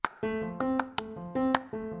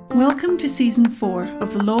Welcome to Season 4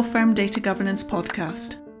 of the Law Firm Data Governance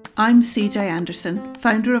Podcast. I'm CJ Anderson,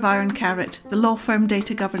 founder of Iron Carrot, the law firm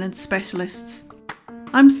data governance specialists.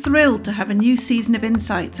 I'm thrilled to have a new season of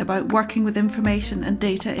insights about working with information and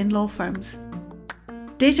data in law firms.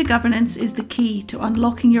 Data governance is the key to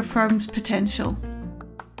unlocking your firm's potential.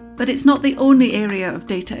 But it's not the only area of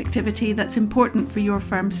data activity that's important for your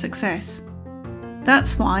firm's success.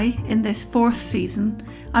 That's why, in this 4th season,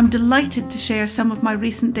 I'm delighted to share some of my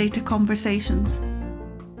recent data conversations.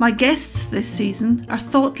 My guests this season are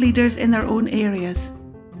thought leaders in their own areas.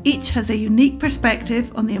 Each has a unique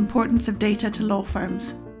perspective on the importance of data to law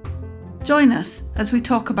firms. Join us as we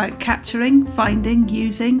talk about capturing, finding,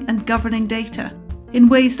 using and governing data in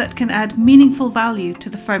ways that can add meaningful value to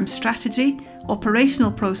the firm's strategy,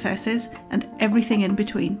 operational processes and everything in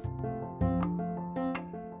between.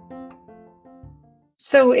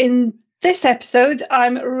 So in this episode,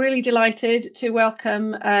 I'm really delighted to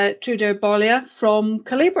welcome Tudor Borlea from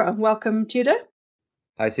Collibra. Welcome, Tudor.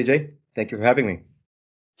 Hi, CJ. Thank you for having me.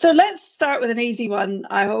 So let's start with an easy one,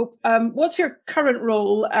 I hope. What's your current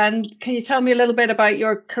role, and can you tell me a little bit about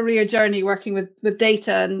your career journey working with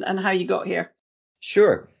data and how you got here?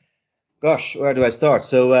 Sure. Gosh, where do I start?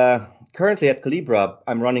 So currently at Collibra,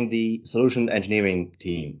 I'm running the solution engineering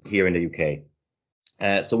team here in the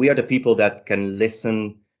UK. So we are the people that can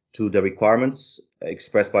listen to the requirements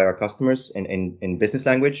expressed by our customers in business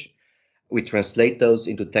language. We translate those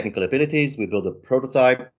into technical abilities. We build a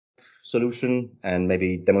prototype solution and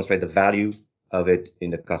maybe demonstrate the value of it in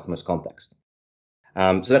the customer's context.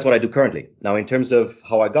 So that's what I do currently. Now, in terms of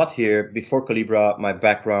how I got here, before Collibra, my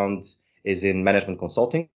background is in management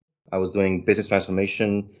consulting. I was doing business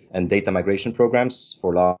transformation and data migration programs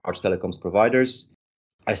for large telecoms providers.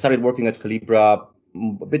 I started working at Collibra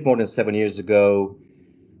a bit more than 7 years ago.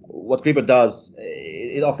 What Collibra does,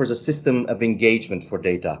 it offers a system of engagement for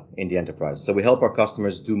data in the enterprise. So we help our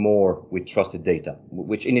customers do more with trusted data,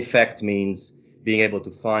 which in effect means being able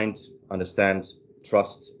to find, understand,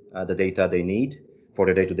 trust the data they need for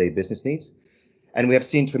their day-to-day business needs. And we have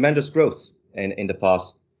seen tremendous growth in the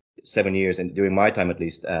past 7 years, and during my time at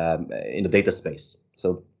least, in the data space.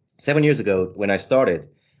 So 7 years ago, when I started,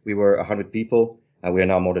 we were 100 people. We are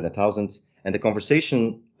now more than 1,000. And the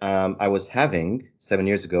conversation I was having 7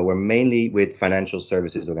 years ago were mainly with financial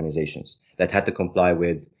services organizations that had to comply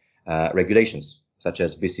with regulations such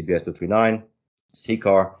as BCBS 239,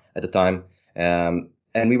 CCAR at the time.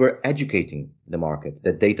 And we were educating the market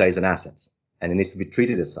that data is an asset and it needs to be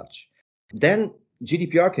treated as such. Then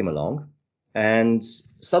GDPR came along and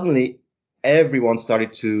suddenly everyone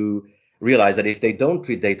started to realize that if they don't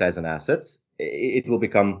treat data as an asset, it will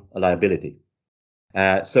become a liability.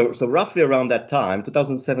 So roughly around that time,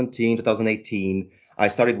 2017, 2018, I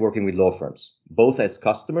started working with law firms, both as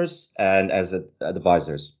customers and as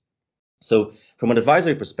advisors. So from an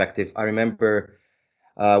advisory perspective, I remember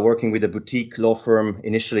working with a boutique law firm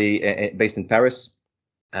initially based in Paris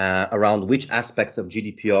around which aspects of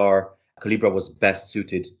GDPR Collibra was best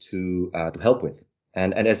suited to help with.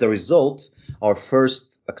 And as a result, our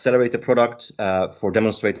first accelerator product for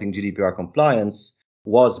demonstrating GDPR compliance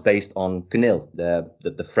was based on CNIL,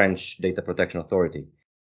 the French Data Protection Authority,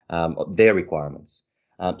 their requirements.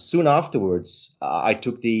 Soon afterwards, I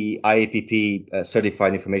took the IAPP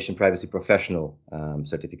Certified Information Privacy Professional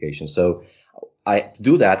certification. So to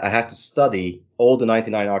do that, I had to study all the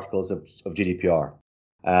 99 articles of GDPR.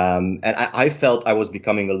 And I felt I was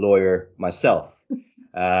becoming a lawyer myself.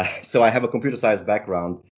 So I have a computer science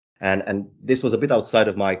background, and this was a bit outside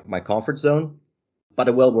of my comfort zone, but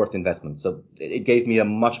a well worth investment. So it gave me a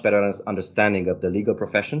much better understanding of the legal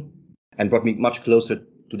profession and brought me much closer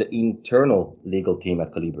to the internal legal team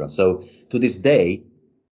at Collibra. So to this day,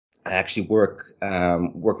 I actually work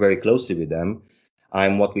very closely with them.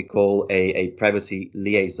 I'm what we call a privacy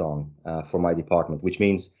liaison for my department, which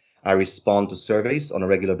means I respond to surveys on a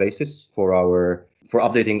regular basis for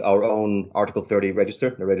updating our own Article 30 register,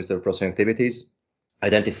 the Register of Processing Activities,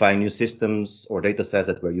 identifying new systems or data sets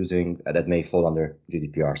that we're using that may fall under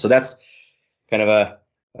GDPR. So that's kind of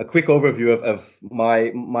a quick overview of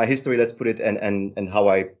my history, let's put it, and how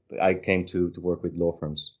I came to work with law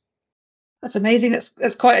firms. That's amazing.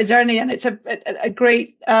 That's quite a journey, and it's a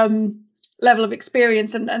great level of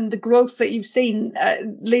experience, and the growth that you've seen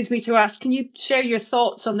leads me to ask, can you share your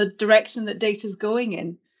thoughts on the direction that data is going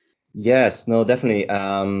in? Yes, no, definitely.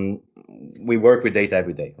 We work with data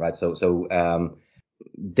every day, right? So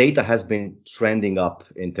data has been trending up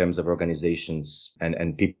in terms of organizations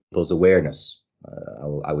and people's awareness,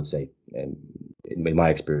 I would say, in my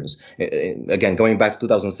experience. Again, going back to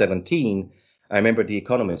 2017, I remember The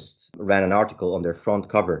Economist ran an article on their front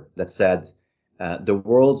cover that said, the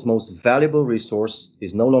world's most valuable resource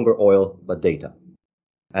is no longer oil, but data.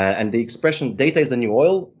 And the expression data is the new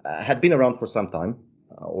oil had been around for some time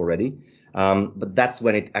already, but that's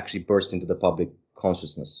when it actually burst into the public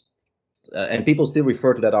consciousness. And people still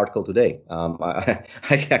refer to that article today. I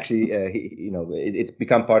actually, it's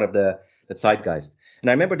become part of the zeitgeist. And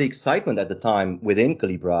I remember the excitement at the time within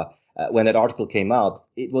Collibra when that article came out.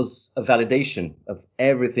 It was a validation of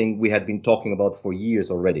everything we had been talking about for years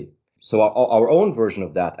already. So our own version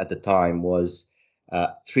of that at the time was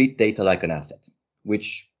treat data like an asset,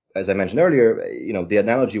 which, as I mentioned earlier, the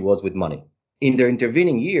analogy was with money. In the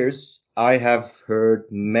intervening years, I have heard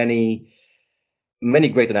many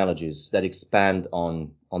great analogies that expand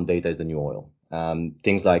on data is the new oil.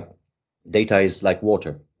 Things like data is like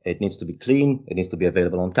water. It needs to be clean. It needs to be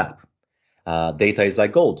available on tap. Data is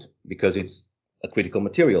like gold because it's a critical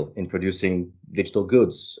material in producing digital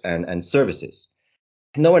goods and services.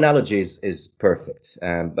 No analogy is perfect.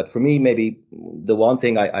 But for me, maybe the one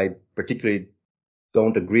thing I particularly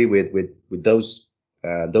don't agree with those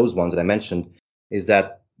ones that I mentioned is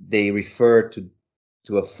that they refer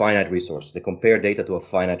to a finite resource. They compare data to a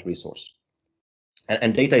finite resource.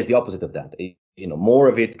 And data is the opposite of that. More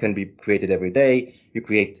of it can be created every day. You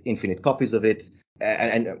create infinite copies of it.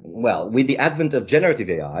 And well, with the advent of generative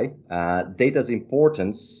AI, data's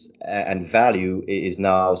importance and value is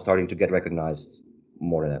now starting to get recognized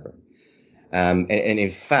more than ever. And in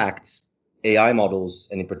fact, AI models,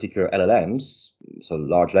 and in particular LLMs, so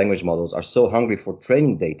large language models, are so hungry for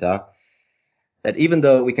training data that even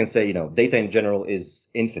though we can say, data in general is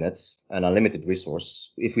infinite and unlimited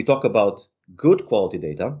resource, if we talk about good quality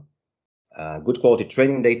data, good quality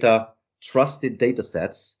training data, trusted data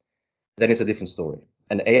sets, then it's a different story.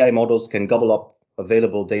 And AI models can gobble up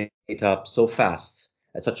available data so fast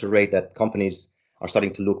at such a rate that companies are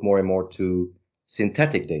starting to look more and more to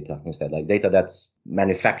synthetic data instead, like data that's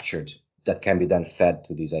manufactured that can be then fed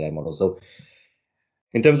to these AI models. So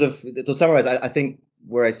in terms of, to summarize, I think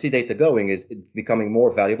where I see data going is it becoming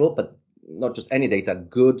more valuable, but not just any data,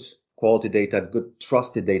 good quality data, good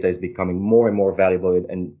trusted data is becoming more and more valuable.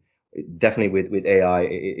 And definitely with AI,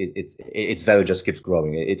 its value just keeps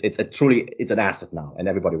growing. It's an asset now, and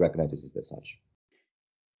everybody recognizes it as such.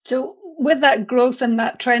 So with that growth and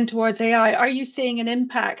that trend towards AI, are you seeing an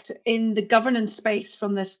impact in the governance space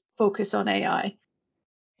from this focus on AI?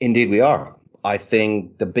 Indeed, we are. I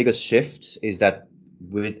think the biggest shift is that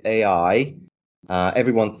with AI,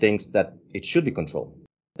 everyone thinks that it should be controlled,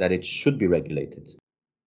 that it should be regulated.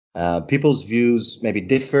 People's views maybe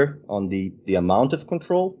differ on the amount of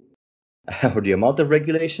control or the amount of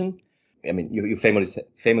regulation. I mean, you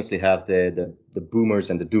famously have the boomers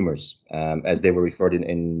and the doomers, as they were referred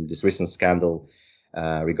in this recent scandal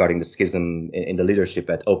regarding the schism in the leadership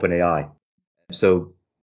at OpenAI. So,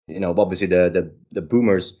 obviously the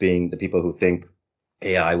boomers being the people who think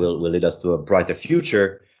AI will lead us to a brighter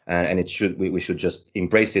future, and we should just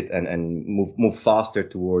embrace it and move faster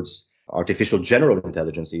towards artificial general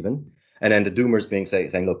intelligence even. And then the doomers being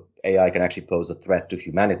saying, look, AI can actually pose a threat to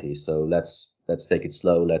humanity, so let's take it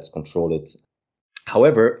slow, let's control it.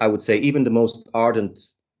 However, I would say even the most ardent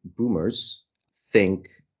boomers think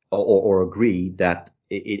or agree that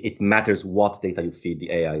it matters what data you feed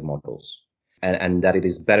the AI models, and that it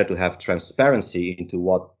is better to have transparency into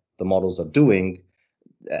what the models are doing,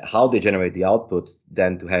 how they generate the output,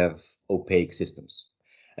 than to have opaque systems.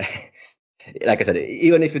 Like I said,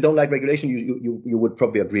 even if you don't like regulation, you would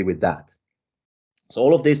probably agree with that. So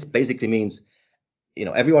all of this basically means,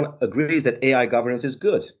 everyone agrees that AI governance is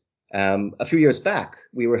good. A few years back,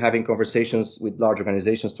 we were having conversations with large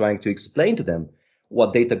organizations trying to explain to them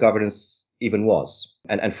what data governance even was.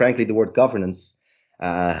 And frankly, the word governance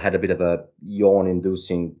had a bit of a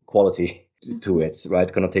yawn-inducing quality to it,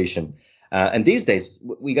 right? Connotation. And these days,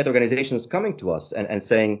 we get organizations coming to us and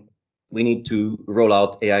saying, we need to roll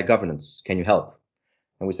out AI governance. Can you help?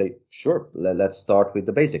 And we say, sure, let's start with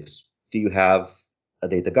the basics. Do you have a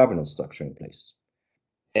data governance structure in place?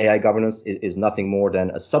 AI governance is nothing more than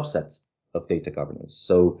a subset of data governance.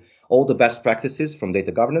 So all the best practices from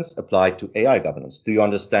data governance apply to AI governance. Do you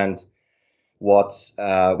understand what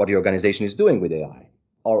your organization is doing with AI?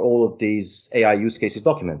 Are all of these AI use cases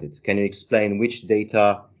documented? Can you explain which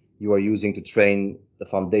data you are using to train the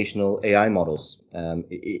foundational AI models,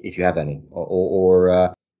 if you have any?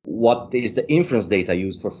 Or what is the inference data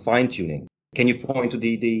used for fine-tuning? Can you point to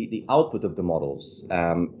the output of the models?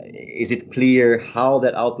 Is it clear how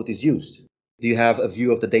that output is used? Do you have a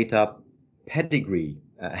view of the data pedigree,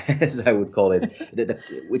 as I would call it,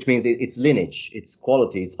 which means its lineage, its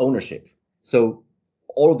quality, its ownership? So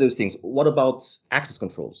all of those things. What about access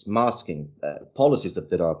controls, masking, policies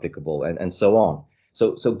that are applicable, and so on?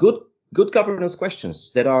 So good governance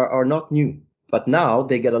questions that are not new, but now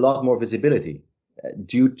they get a lot more visibility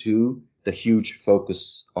due to the huge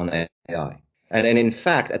focus on AI. And in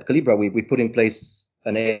fact, at Collibra, we put in place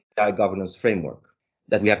an AI governance framework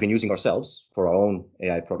that we have been using ourselves for our own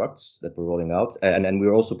AI products that we're rolling out, and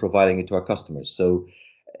we're also providing it to our customers. So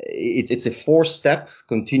it's a 4-step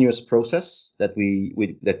continuous process that we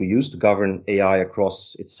use to govern AI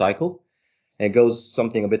across its cycle. And it goes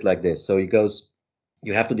something a bit like this. So it goes,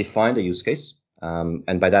 you have to define the use case.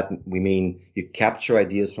 And by that, we mean you capture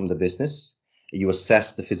ideas from the business, you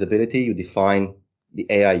assess the feasibility, you define the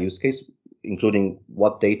AI use case, including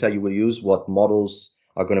what data you will use, what models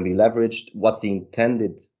are going to be leveraged, what's the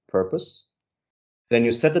intended purpose. Then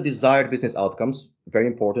you set the desired business outcomes. Very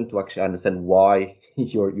important to actually understand why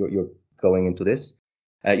you're going into this.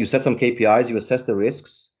 You set some KPIs, you assess the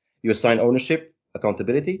risks, you assign ownership,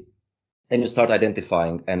 accountability, and you start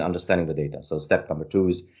identifying and understanding the data. So step number 2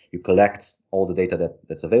 is you collect all the data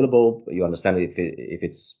that's available. You understand if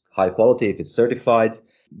it's high quality, if it's certified.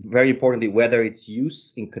 Very importantly, whether its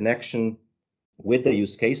use in connection with the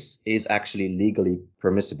use case is actually legally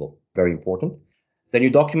permissible. Very important. Then you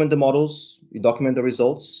document the models, you document the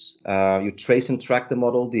results, you trace and track the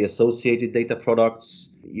model, the associated data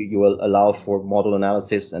products, you will allow for model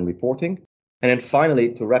analysis and reporting. And then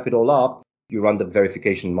finally, to wrap it all up, you run the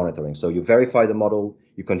verification monitoring. So you verify the model,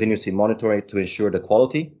 you continuously monitor it to ensure the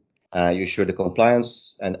quality, you ensure the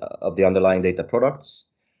compliance of the underlying data products,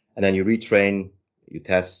 and then you retrain, you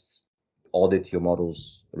test, audit your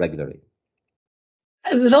models regularly.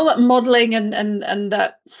 There's all that modeling and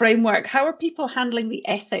that framework. How are people handling the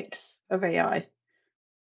ethics of AI?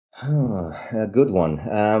 A good one.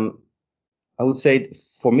 I would say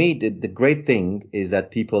for me, the great thing is that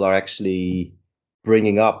people are actually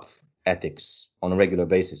bringing up ethics on a regular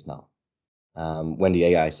basis now when the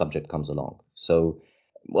AI subject comes along. So,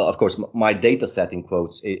 well, of course, my data set in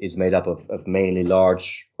quotes is made up of mainly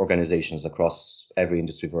large organizations across every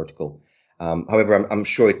industry vertical. However, I'm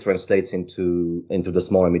sure it translates into the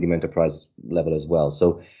small and medium enterprise level as well.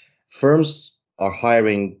 So firms are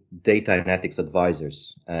hiring data and ethics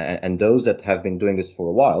advisors, and those that have been doing this for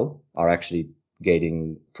a while are actually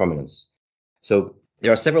gaining prominence. So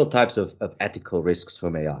there are several types of ethical risks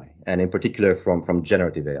from AI, and in particular from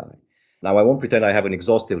generative AI. Now, I won't pretend I have an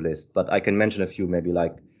exhaustive list, but I can mention a few, maybe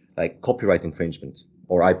like copyright infringement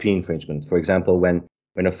or IP infringement. For example, when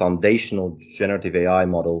a foundational generative AI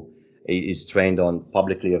model is trained on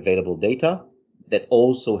publicly available data that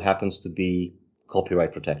also happens to be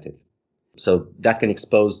copyright protected. So that can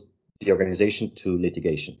expose the organization to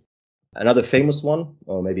litigation. Another famous one,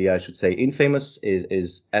 or maybe I should say infamous,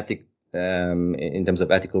 is in terms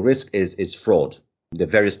of ethical risk is fraud. The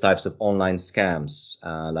various types of online scams,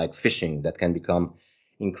 like phishing, that can become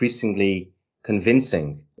increasingly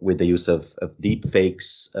convincing with the use of deep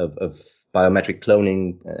fakes, of biometric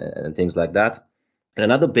cloning, and things like that. And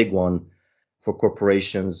another big one for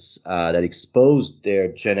corporations that expose their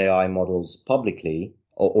Gen AI models publicly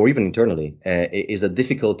or even internally is a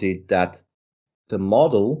difficulty that the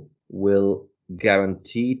model will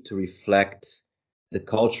guarantee to reflect the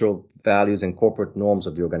cultural values and corporate norms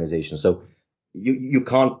of the organization. So you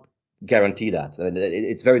can't guarantee that.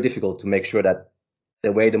 It's very difficult to make sure that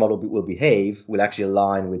the way the model will behave will actually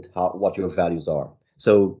align with what your values are.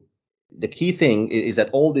 So the key thing is that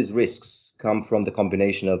all these risks come from the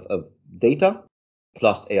combination of data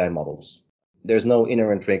plus AI models. There's no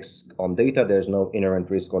inherent risk on data. There's no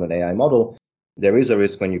inherent risk on an AI model. There is a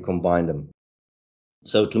risk when you combine them.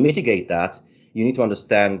 So to mitigate that, you need to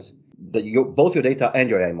understand that both your data and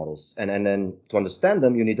your AI models. And then to understand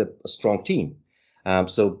them, you need a strong team.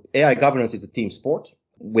 So AI governance is the team sport.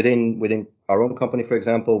 Within our own company, for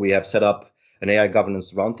example, we have set up an AI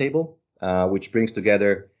governance roundtable, which brings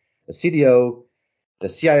together the CDO, the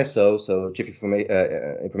CISO, so Chief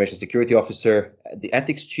Information Security Officer, the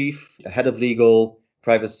ethics chief, the head of legal,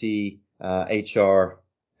 privacy, HR,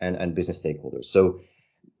 and business stakeholders. So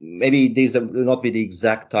maybe these will not be the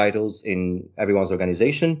exact titles in everyone's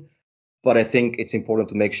organization, but I think it's important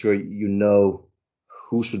to make sure you know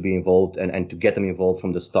who should be involved and to get them involved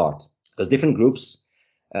from the start. Because different groups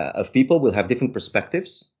of people will have different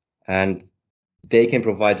perspectives, and they can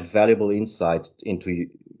provide valuable insight into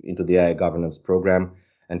the AI governance program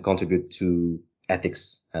and contribute to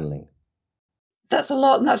ethics handling. That's a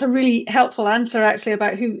lot, and that's a really helpful answer actually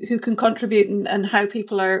about who can contribute and how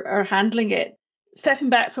people are handling it. Stepping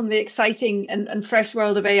back from the exciting and fresh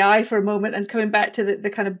world of AI for a moment and coming back to the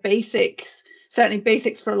kind of basics, certainly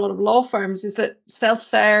basics for a lot of law firms, is that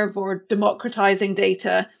self-serve or democratizing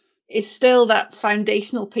data is still that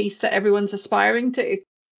foundational piece that everyone's aspiring to.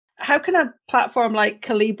 How can a platform like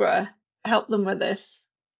Collibra help them with this?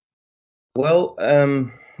 Well,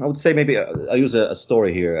 I would say maybe I'll use a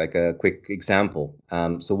story here, like a quick example.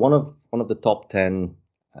 So one of the top 10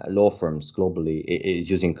 law firms globally is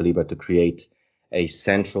using Collibra to create a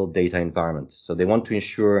central data environment. So they want to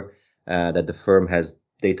ensure that the firm has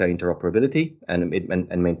data interoperability and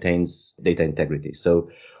maintains data integrity.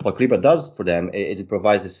 So what Collibra does for them is it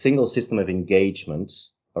provides a single system of engagement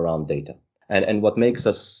around data. And what makes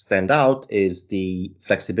us stand out is the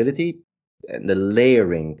flexibility and the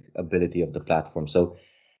layering ability of the platform. So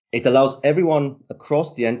it allows everyone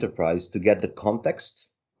across the enterprise to get the context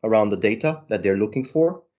around the data that they're looking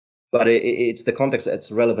for, but it's the context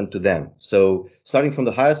that's relevant to them. So starting from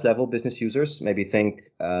the highest level business users, maybe think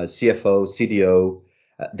CFO, CDO,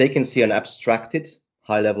 they can see an abstracted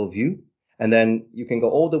high level view. And then you can go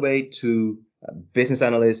all the way to business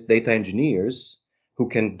analysts, data engineers who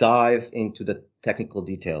can dive into the technical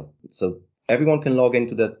detail. So everyone can log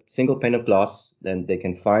into the single pane of glass, then they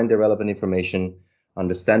can find the relevant information,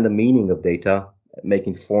 understand the meaning of data, make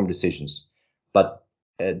informed decisions. But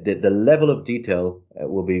the level of detail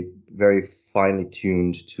will be very finely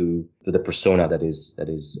tuned to the persona that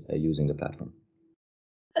is using the platform.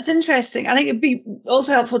 That's interesting. I think it'd be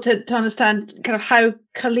also helpful to understand kind of how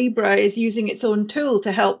Collibra is using its own tool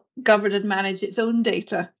to help govern and manage its own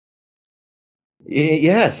data.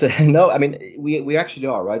 Yes, no, I mean, we actually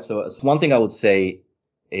are, right? So one thing I would say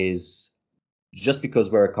is just because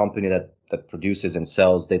we're a company that produces and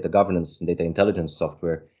sells data governance and data intelligence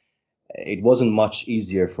software, it wasn't much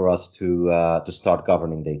easier for us to start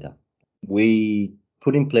governing data. We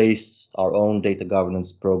put in place our own data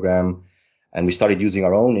governance program, and we started using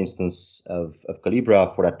our own instance of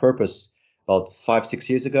Collibra for that purpose about 5-6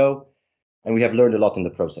 years ago. And we have learned a lot in the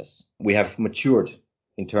process. We have matured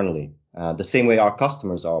internally, the same way our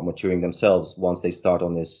customers are maturing themselves once they start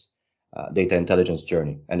on this data intelligence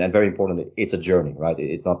journey. And very importantly, it's a journey, right?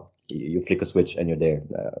 It's not you flick a switch and you're there.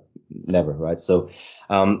 Never, right? So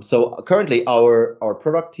currently our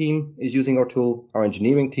product team is using our tool, our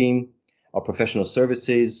engineering team, our professional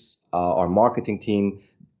services, our marketing team,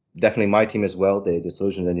 definitely my team as well, the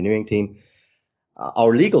solutions engineering team.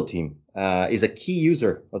 Our legal team is a key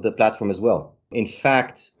user of the platform as well. In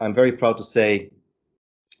fact, I'm very proud to say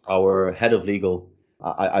our head of legal,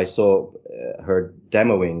 I saw her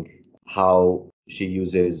demoing how she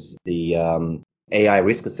uses the AI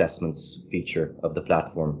risk assessments feature of the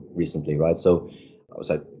platform recently, right? So I was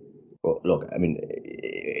like, well, look, I mean,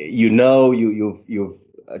 you've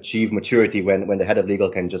achieved maturity when the head of legal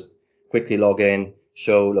can just quickly log in,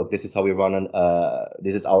 show, look, this is how we run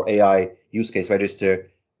this is our AI use case register.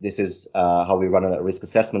 This is how we run a risk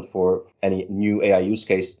assessment for any new AI use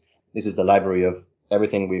case. This is the library of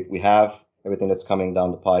everything we have, everything that's coming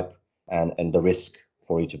down the pipe, and the risk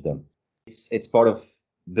for each of them. It's part of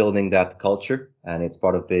building that culture, and it's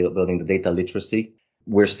part of building the data literacy.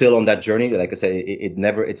 We're still on that journey. Like I say,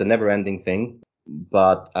 it's a never ending thing.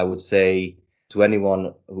 But I would say to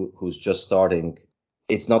anyone who's just starting,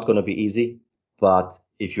 it's not going to be easy. But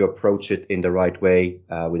if you approach it in the right way,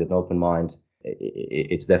 with an open mind,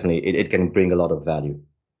 it's definitely, it can bring a lot of value.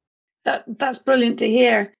 That's brilliant to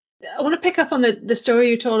hear. I want to pick up on the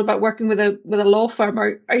story you told about working with a law firm.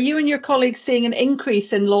 Are you and your colleagues seeing an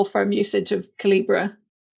increase in law firm usage of Collibra?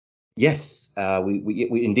 Yes,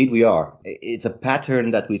 we indeed we are. It's a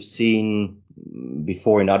pattern that we've seen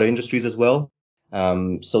before in other industries as well.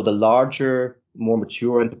 So the larger, more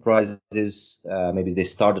mature enterprises, maybe they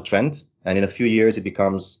start a trend, and in a few years it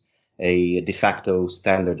becomes a de facto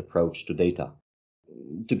standard approach to data.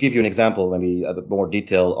 To give you an example, maybe a bit more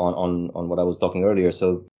detail on what I was talking earlier.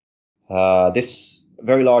 So this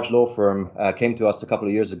very large law firm came to us a couple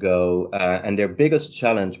of years ago, and their biggest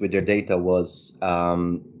challenge with their data was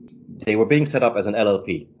they were being set up as an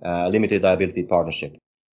LLP, limited liability partnership.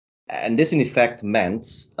 And this, in effect, meant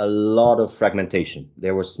a lot of fragmentation.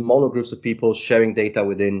 There were smaller groups of people sharing data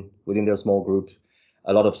within their small group,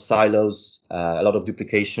 a lot of silos, a lot of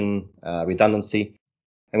duplication, redundancy.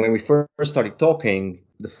 And when we first started talking,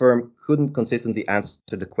 the firm couldn't consistently answer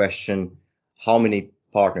the question, how many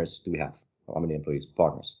partners do we have? Or how many employees?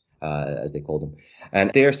 Partners, as they call them.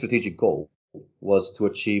 And their strategic goal was to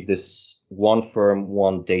achieve this one firm,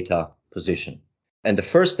 one data position. And the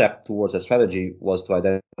first step towards that strategy was to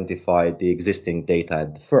identify the existing data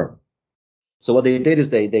at the firm. So what they did is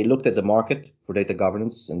they looked at the market for data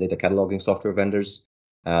governance and data cataloging software vendors.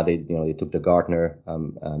 They took the Gartner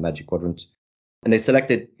Magic Quadrant, And they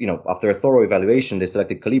selected, after a thorough evaluation, they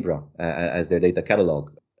selected Collibra as their data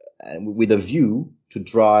catalog, with a view to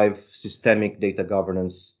drive systemic data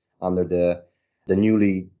governance under the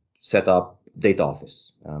newly set up data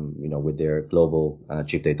office, with their global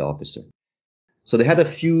chief data officer. So they had a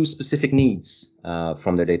few specific needs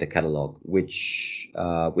from their data catalog, which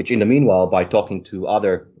in the meanwhile, by talking to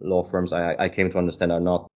other law firms, I came to understand are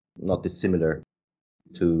not dissimilar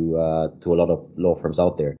to a lot of law firms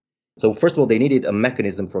out there. So first of all, they needed a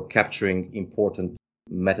mechanism for capturing important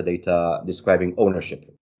metadata describing ownership,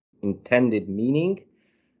 intended meaning,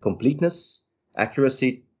 completeness,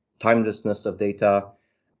 accuracy, timelessness of data,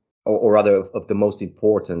 or rather of the most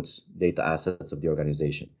important data assets of the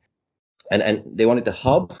organization. And they wanted a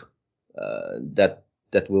hub that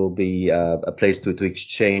will be a place to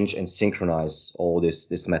exchange and synchronize all this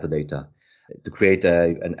metadata, to create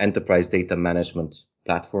an enterprise data management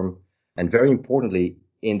platform. And very importantly,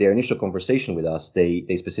 in their initial conversation with us, they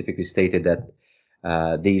specifically stated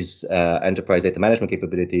that these enterprise data management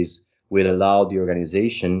capabilities will allow the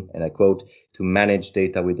organization, and I quote, to manage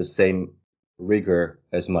data with the same rigor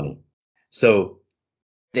as money. So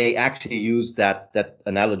they actually use that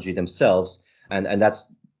analogy themselves, and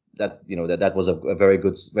that was a very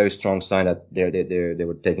good, very strong sign that they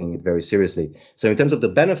were taking it very seriously. So in terms of the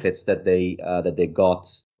benefits that they got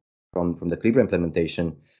from the Collibra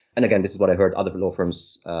implementation, and again, this is what I heard other law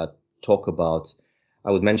firms talk about,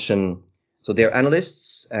 I would mention, so their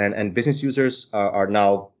analysts and business users are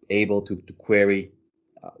now able to query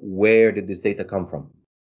where did this data come from,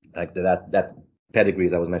 like that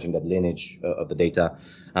pedigrees I was mentioning, that lineage of the data.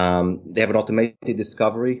 They have an automated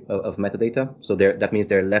discovery of metadata, so that means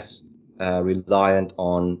they're less reliant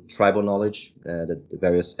on tribal knowledge, the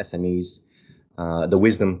various SMEs,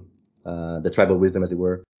 the tribal wisdom, as it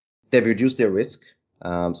were. They've reduced their risk,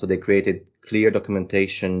 so they created clear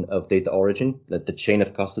documentation of data origin, the chain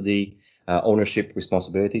of custody, ownership,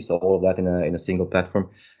 responsibility, so all of that in a single platform,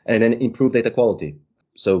 and then improved data quality.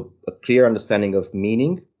 So a clear understanding of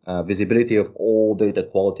meaning, visibility of all data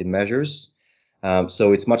quality measures.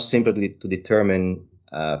 So it's much simpler to determine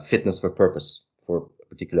fitness for purpose for a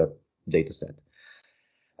particular data set.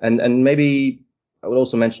 And maybe I would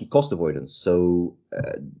also mention cost avoidance. So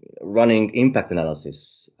running impact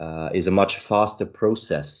analysis is a much faster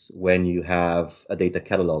process when you have a data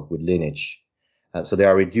catalog with lineage. So there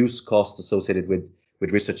are reduced costs associated with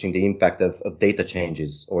researching the impact of data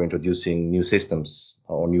changes or introducing new systems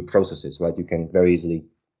or new processes, right? You can very easily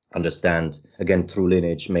understand, again, through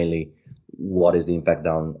lineage mainly, what is the impact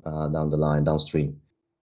down the line, downstream.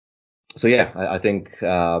 So yeah, I think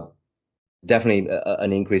definitely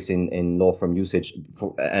an increase in law firm usage,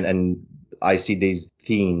 and I see these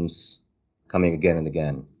themes coming again and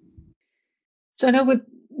again. So I know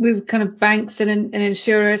with kind of banks and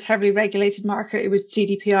insurers, heavily regulated market, it was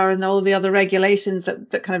GDPR and all the other regulations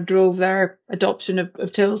that kind of drove their adoption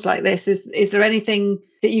of tools like this. Is there anything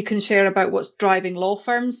that you can share about what's driving law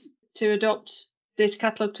firms to adopt data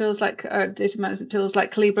catalog tools like data management tools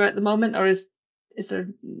like Collibra at the moment, or is there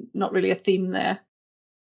not really a theme there?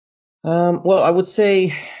 Well, I would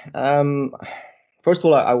say, first of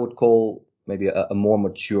all, I would call maybe a more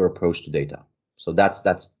mature approach to data. So that's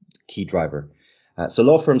the key driver. So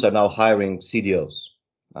law firms are now hiring CDOs,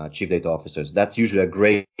 chief data officers. That's usually a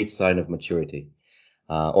great sign of maturity,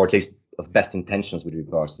 or at least of best intentions with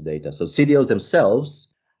regards to data. So CDOs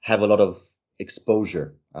themselves have a lot of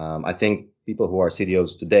exposure. I think people who are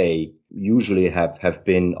CDOs today usually have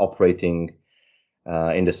been operating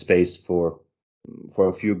in the space for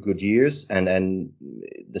a few good years, and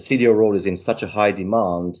the CDO role is in such a high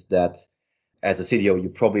demand that as a CDO you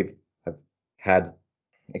probably have had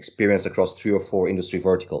experience across 3 or 4 industry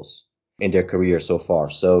verticals in their career so far.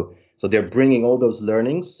 So they're bringing all those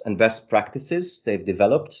learnings and best practices they've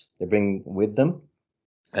developed, they bring with them,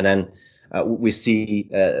 and then we see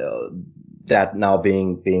that now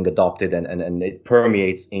being adopted, and it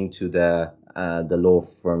permeates into the law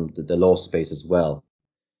firm, the law space as well.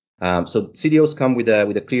 So CDOs come with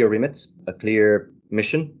a clear remit, a clear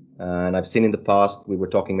mission. And I've seen in the past, we were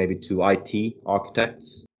talking maybe to IT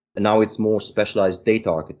architects, and now it's more specialized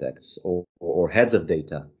data architects or heads of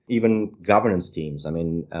data, even governance teams. I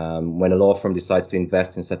mean, when a law firm decides to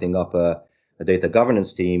invest in setting up a data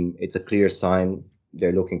governance team, it's a clear sign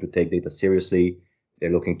they're looking to take data seriously.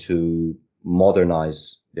 They're looking to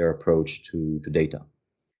modernize their approach to data.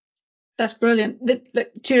 That's brilliant.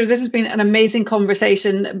 Tudor, this has been an amazing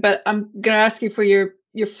conversation, but I'm going to ask you for your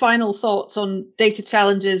final thoughts on data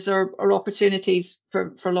challenges or opportunities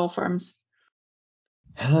for law firms.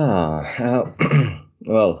 Well,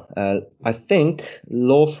 I think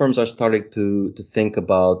law firms are starting to think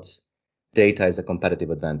about data is a competitive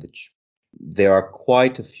advantage. There are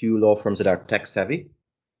quite a few law firms that are tech savvy,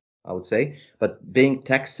 I would say, but being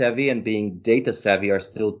tech savvy and being data savvy are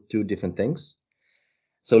still two different things.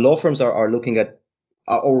 So law firms are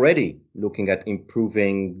already looking at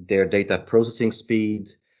improving their data processing speed,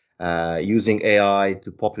 using AI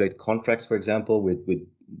to populate contracts, for example, with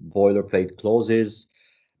boilerplate clauses,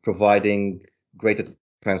 providing greater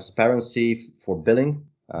transparency for billing,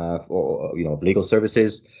 for legal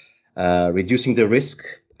services, reducing the risk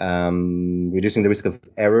of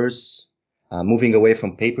errors, moving away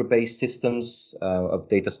from paper-based systems of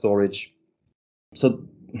data storage. So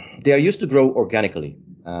they are used to grow organically.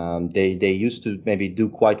 They used to maybe do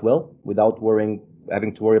quite well without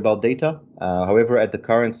having to worry about data. However, at the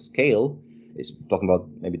current scale, is talking about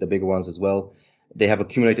maybe the bigger ones as well, they have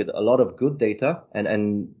accumulated a lot of good data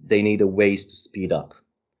and they need a ways to speed up.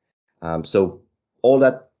 So all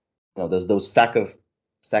that, there's those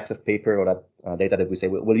stacks of paper or that data that we say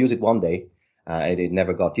we'll use it one day, and it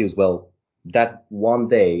never got used. Well, that one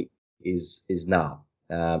day is now.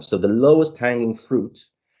 So the lowest hanging fruit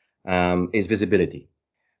is visibility.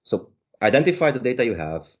 So identify the data you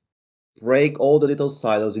have, break all the little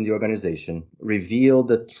silos in the organization, reveal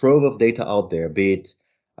the trove of data out there, be it,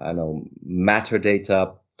 matter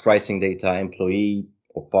data, pricing data, employee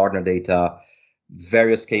or partner data,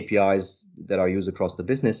 various KPIs that are used across the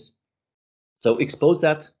business. So expose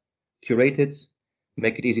that, curate it,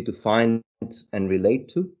 make it easy to find and relate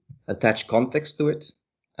to, attach context to it.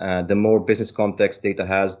 The more business context data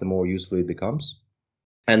has, the more useful it becomes.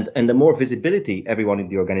 And the more visibility everyone in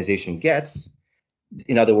the organization gets,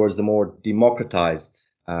 in other words, the more democratized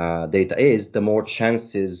data is, the more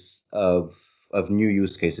chances of new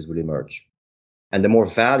use cases will emerge and the more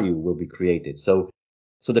value will be created. So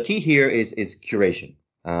the key here is curation,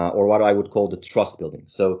 or what I would call the trust building.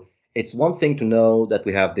 So it's one thing to know that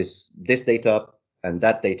we have this data and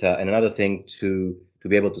that data, and another thing to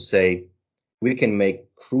be able to say we can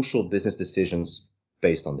make crucial business decisions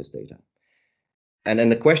based on this data. And then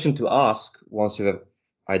the question to ask once you have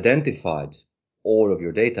identified all of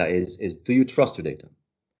your data is do you trust your data?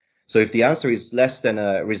 So if the answer is less than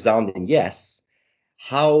a resounding yes,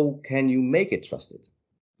 how can you make it trusted?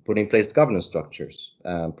 Put in place governance structures,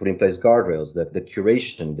 put in place guardrails, the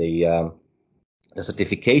curation, the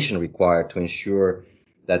certification required to ensure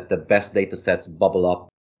that the best data sets bubble up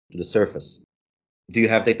to the surface. Do you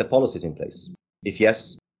have data policies in place? If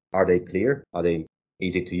yes, are they clear? Are they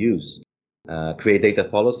easy to use? Create data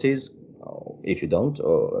policies if you don't,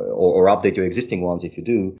 or update your existing ones if you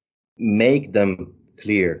do. Make them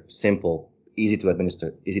clear, simple, easy to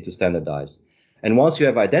administer, easy to standardize. And once you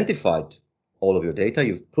have identified all of your data,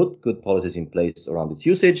 you've put good policies in place around its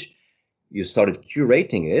usage, you started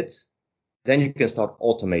curating it, then you can start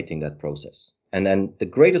automating that process. And then the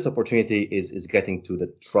greatest opportunity is getting to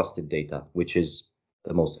the trusted data, which is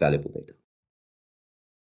the most valuable data.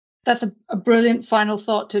 That's a brilliant final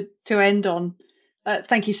thought to end on.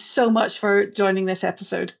 Thank you so much for joining this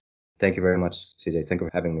episode. Thank you very much, CJ. Thank you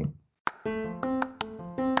for having me.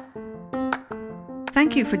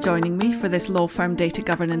 Thank you for joining me for this Law Firm Data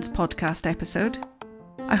Governance podcast episode.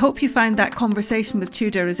 I hope you found that conversation with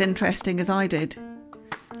Tudor as interesting as I did.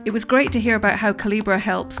 It was great to hear about how Collibra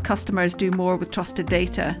helps customers do more with trusted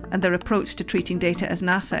data and their approach to treating data as an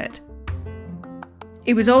asset.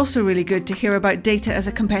 It was also really good to hear about data as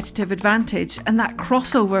a competitive advantage and that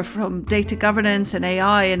crossover from data governance and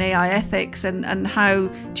AI ethics and how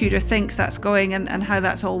Tudor thinks that's going and how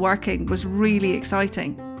that's all working was really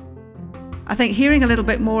exciting. I think hearing a little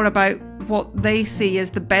bit more about what they see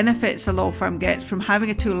as the benefits a law firm gets from having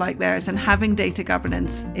a tool like theirs and having data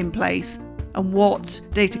governance in place and what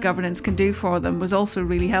data governance can do for them was also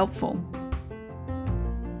really helpful.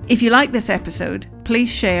 If you like this episode,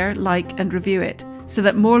 please share, like and review it so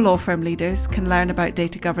that more law firm leaders can learn about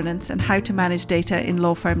data governance and how to manage data in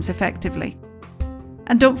law firms effectively.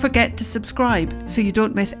 And don't forget to subscribe so you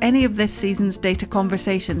don't miss any of this season's data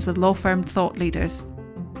conversations with law firm thought leaders.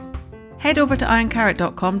 Head over to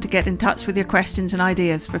ironcarrot.com to get in touch with your questions and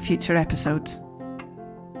ideas for future episodes.